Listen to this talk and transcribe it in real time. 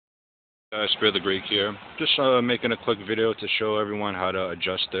Spear the Greek here. Just making a quick video to show everyone how to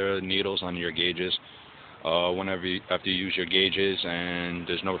adjust their needles on your gauges. After you use your gauges and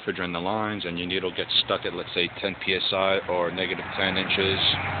there's no refrigerant in the lines and your needle gets stuck at, let's say, 10 psi or negative 10 inches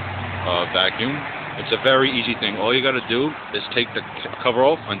vacuum, it's a very easy thing. All you got to do is take the cover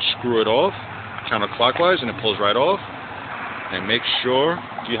off, unscrew it off counterclockwise, and it pulls right off. And make sure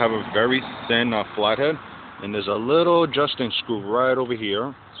you have a very thin flathead, and there's a little adjusting screw right over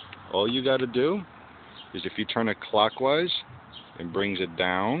here. All you got to do is, if you turn it clockwise, it brings it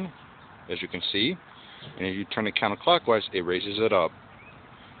down, as you can see, and if you turn it counterclockwise, it raises it up.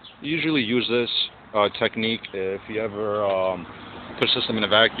 You usually use this technique if you ever put a system in a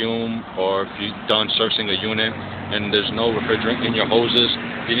vacuum, or if you've done servicing a unit and there's no refrigerant in your hoses,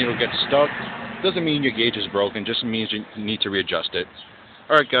 your needle gets stuck. Doesn't mean your gauge is broken, just means you need to readjust it.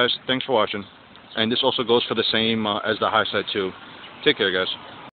 Alright guys, thanks for watching. And this also goes for the same as the high side too. Take care guys.